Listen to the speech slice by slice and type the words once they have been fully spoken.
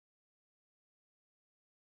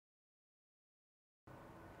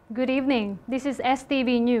Good evening. This is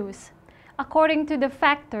STV News. According to the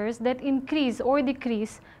factors that increase or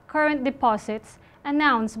decrease current deposits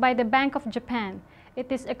announced by the Bank of Japan,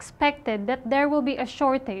 it is expected that there will be a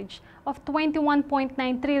shortage of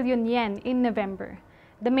 21.9 trillion yen in November.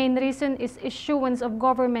 The main reason is issuance of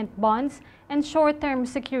government bonds and short-term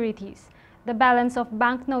securities. The balance of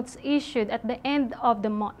banknotes issued at the end of the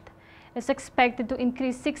month is expected to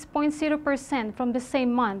increase 6.0% from the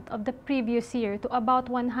same month of the previous year to about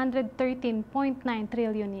 113.9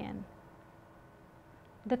 trillion yen.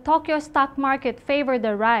 The Tokyo stock market favored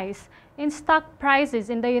a rise in stock prices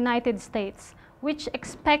in the United States, which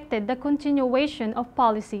expected the continuation of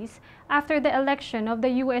policies after the election of the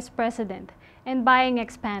U.S. president, and buying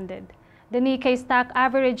expanded. The Nikkei stock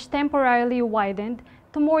average temporarily widened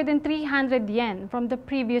to more than 300 yen from the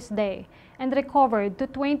previous day and recovered to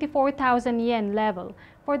 24,000 yen level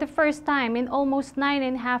for the first time in almost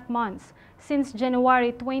 9.5 months since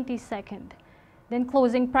January 22nd. Then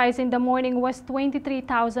closing price in the morning was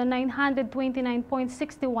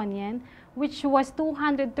 23,929.61 yen, which was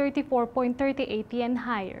 234.38 yen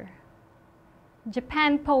higher.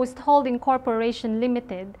 Japan Post Holding Corporation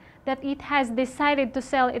Limited that it has decided to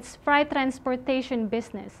sell its freight transportation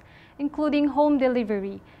business, including home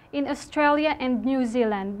delivery, in Australia and New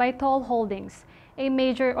Zealand by Toll Holdings, a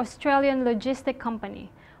major Australian logistic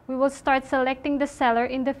company. We will start selecting the seller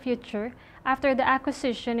in the future after the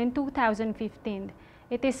acquisition in 2015.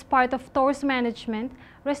 It is part of TOR's management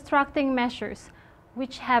restructuring measures,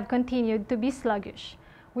 which have continued to be sluggish.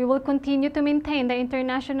 We will continue to maintain the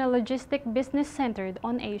international logistic business centered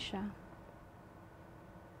on Asia.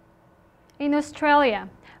 In Australia,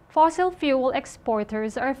 fossil fuel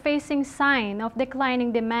exporters are facing signs of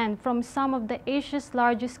declining demand from some of Asia's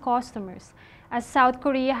largest customers, as South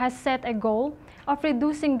Korea has set a goal of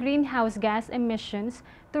reducing greenhouse gas emissions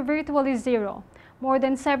to virtually zero. More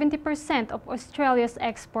than 70% of Australia's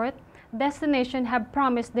export destinations have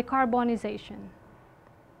promised decarbonization.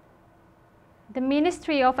 The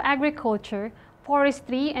Ministry of Agriculture,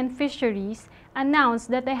 Forestry and Fisheries announced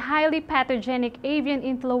that a highly pathogenic avian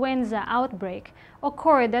influenza outbreak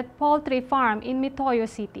occurred at poultry farm in Mitoyo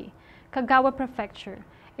City, Kagawa Prefecture.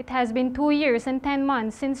 It has been 2 years and 10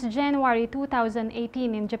 months since January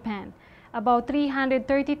 2018 in Japan. About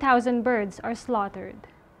 330,000 birds are slaughtered.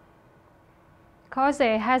 Cose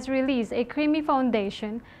has released a creamy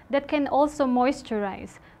foundation that can also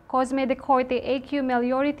moisturize. Cosme de Corte AQ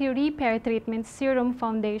Meliority Repair Treatment Serum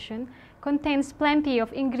Foundation contains plenty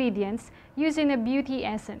of ingredients used in a beauty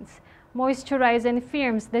essence. Moisturizes and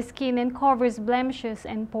firms the skin and covers blemishes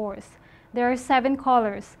and pores. There are 7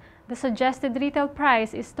 colors. The suggested retail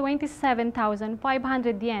price is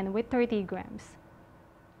 27,500 yen with 30 grams.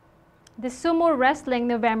 The Sumo Wrestling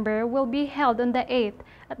November will be held on the 8th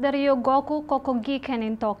at the Ryogoku Kokogiken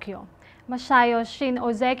in Tokyo. Masayo Shin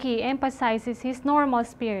Ozeki emphasizes his normal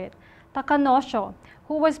spirit. Takanosho,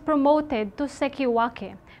 who was promoted to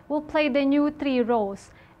Sekiwake, will play the new 3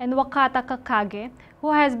 roles, and Wakata Kakage,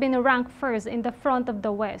 who has been ranked first in the front of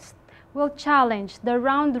the West, will challenge the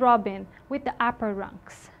round robin with the upper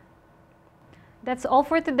ranks. That's all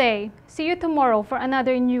for today. See you tomorrow for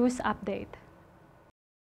another news update.